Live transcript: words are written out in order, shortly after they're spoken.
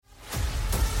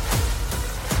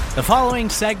The following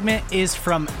segment is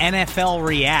from NFL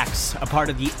Reacts, a part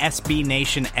of the SB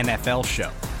Nation NFL show,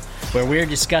 where we're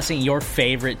discussing your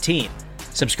favorite team.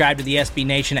 Subscribe to the SB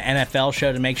Nation NFL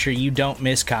show to make sure you don't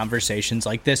miss conversations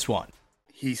like this one.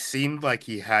 He seemed like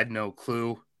he had no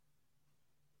clue,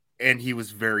 and he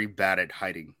was very bad at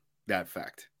hiding that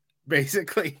fact.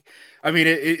 Basically, I mean,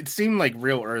 it seemed like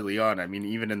real early on. I mean,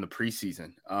 even in the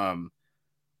preseason, I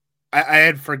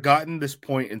had forgotten this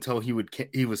point until he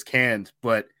was canned.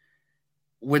 But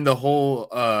when the whole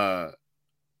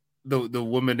the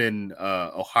woman in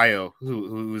Ohio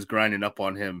who was grinding up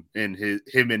on him and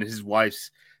him and his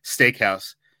wife's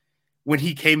steakhouse, when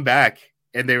he came back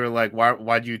and they were like,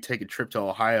 why'd you take a trip to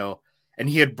Ohio? And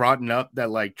he had brought up that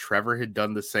like Trevor had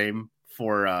done the same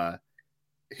for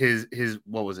his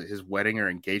what was it, his wedding or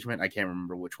engagement? I can't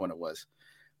remember which one it was.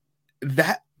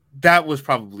 That was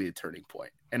probably a turning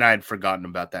point. And I had forgotten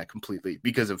about that completely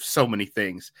because of so many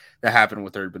things that happened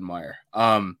with Urban Meyer.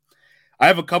 I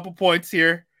have a couple points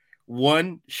here.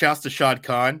 One, shouts to Shad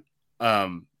Khan.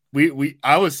 I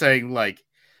was saying like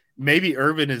maybe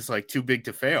Urban is like too big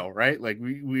to fail, right? Like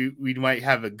we might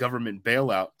have a government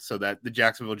bailout so that the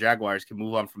Jacksonville Jaguars can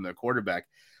move on from their quarterback.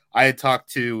 I had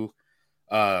talked to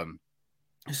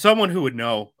someone who would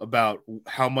know about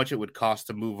how much it would cost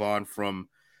to move on from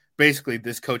basically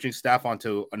this coaching staff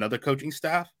onto another coaching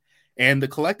staff. And the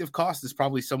collective cost is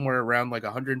probably somewhere around like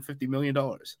 $150 million.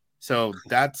 So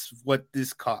that's what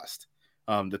this cost.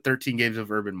 The 13 games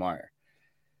of Urban Meyer.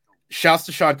 Shouts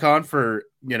to Shad Khan for,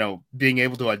 being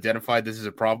able to identify this is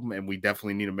a problem and we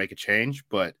definitely need to make a change.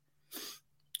 But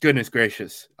goodness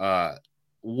gracious,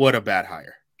 what a bad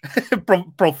hire.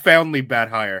 Profoundly bad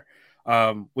hire,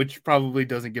 which probably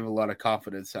doesn't give a lot of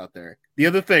confidence out there. The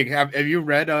other thing, have you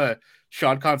read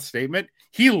Shad Khan's statement?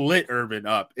 He lit Urban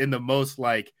up in the most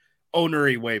like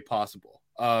ownery way possible.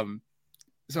 So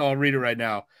I'll read it right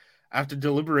now. After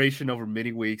deliberation over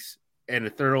many weeks and a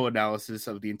thorough analysis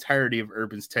of the entirety of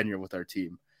Urban's tenure with our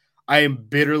team, I am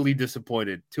bitterly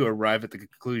disappointed to arrive at the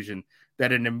conclusion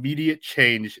that an immediate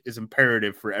change is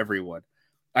imperative for everyone.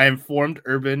 I informed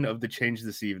Urban of the change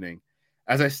this evening.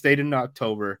 As I stated in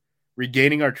October,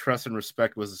 regaining our trust and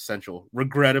respect was essential.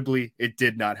 Regrettably, it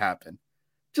did not happen.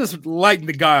 Just lighting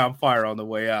the guy on fire on the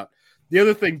way out. The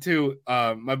other thing, too,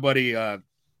 my buddy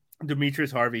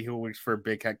Demetrius Harvey, who works for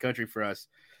Big Cat Country for us,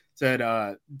 said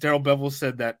Daryl Bevel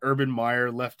said that Urban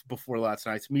Meyer left before last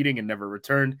night's meeting and never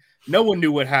returned. No one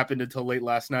knew what happened until late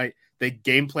last night. They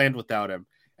game planned without him.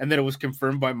 And then it was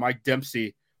confirmed by Mike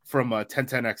Dempsey from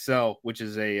 1010XL, which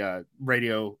is a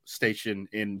radio station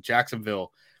in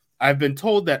Jacksonville. I've been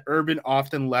told that Urban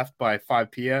often left by 5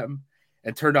 p.m.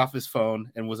 and turned off his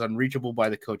phone and was unreachable by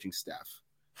the coaching staff.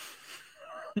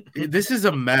 This is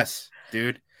a mess,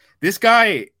 dude. This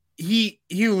guy, he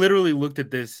literally looked at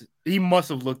this. He must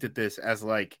have looked at this as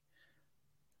like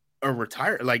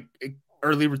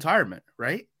early retirement,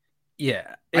 right?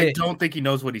 Yeah. I don't think he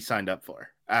knows what he signed up for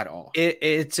at all.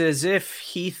 It's as if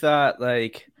he thought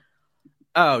like,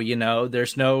 oh,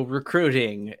 there's no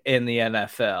recruiting in the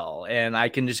NFL and I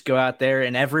can just go out there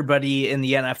and everybody in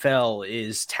the NFL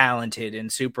is talented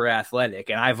and super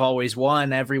athletic. And I've always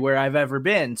won everywhere I've ever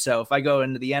been. So if I go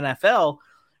into the NFL,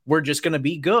 we're just going to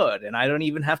be good. And I don't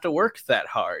even have to work that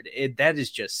hard. That is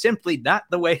just simply not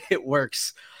the way it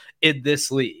works in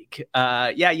this league.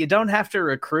 You don't have to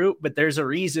recruit, but there's a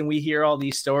reason we hear all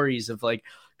these stories of like,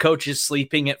 coaches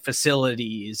sleeping at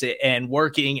facilities and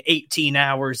working 18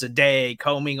 hours a day,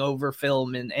 combing over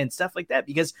film and stuff like that,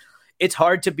 because it's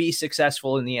hard to be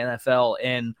successful in the NFL.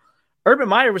 And Urban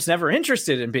Meyer was never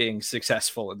interested in being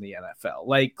successful in the NFL,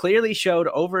 like clearly showed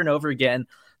over and over again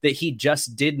that he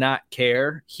just did not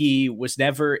care. He was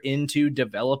never into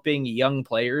developing young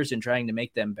players and trying to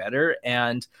make them better.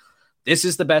 And this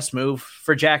is the best move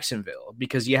for Jacksonville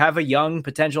because you have a young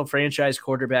potential franchise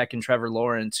quarterback in Trevor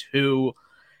Lawrence who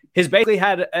has basically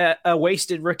had a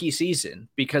wasted rookie season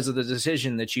because of the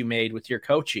decision that you made with your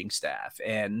coaching staff.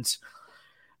 And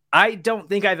I don't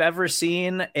think I've ever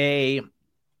seen a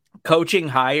coaching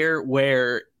hire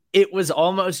where it was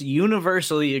almost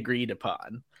universally agreed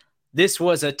upon. This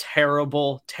was a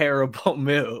terrible, terrible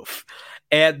move.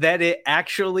 And that it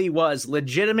actually was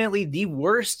legitimately the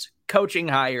worst coaching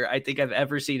hire I think I've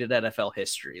ever seen in NFL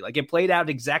history. Like it played out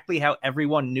exactly how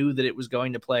everyone knew that it was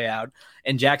going to play out,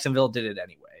 and Jacksonville did it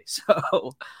anyway.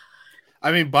 So,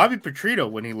 I mean, Bobby Petrino,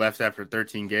 when he left after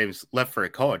 13 games, left for a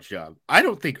college job. I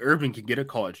don't think Urban can get a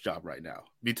college job right now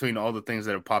between all the things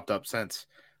that have popped up since.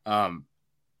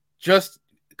 Just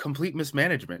complete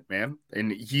mismanagement, man.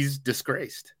 And he's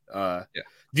disgraced. Do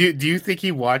you think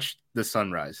he watched the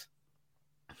sunrise?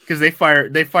 Because they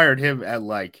fired him at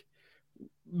like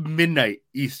midnight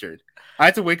Eastern. I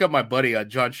had to wake up my buddy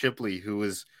John Shipley, who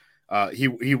was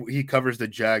he covers the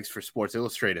Jags for Sports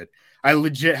Illustrated. I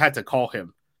legit had to call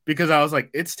him because I was like,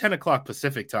 it's 10 o'clock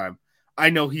Pacific time. I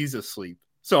know he's asleep,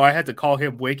 so I had to call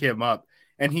him, wake him up,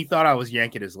 and he thought I was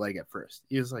yanking his leg at first.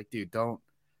 He was like, dude, don't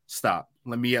stop.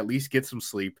 Let me at least get some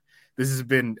sleep. This has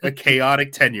been a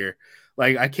chaotic tenure.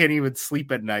 Like, I can't even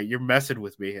sleep at night. You're messing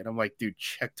with me. And I'm like, dude,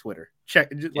 check Twitter.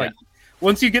 Like,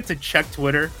 once you get to check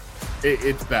Twitter,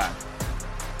 it's bad.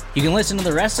 You can listen to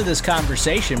the rest of this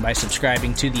conversation by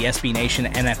subscribing to the SB Nation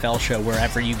NFL show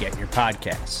wherever you get your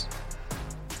podcasts.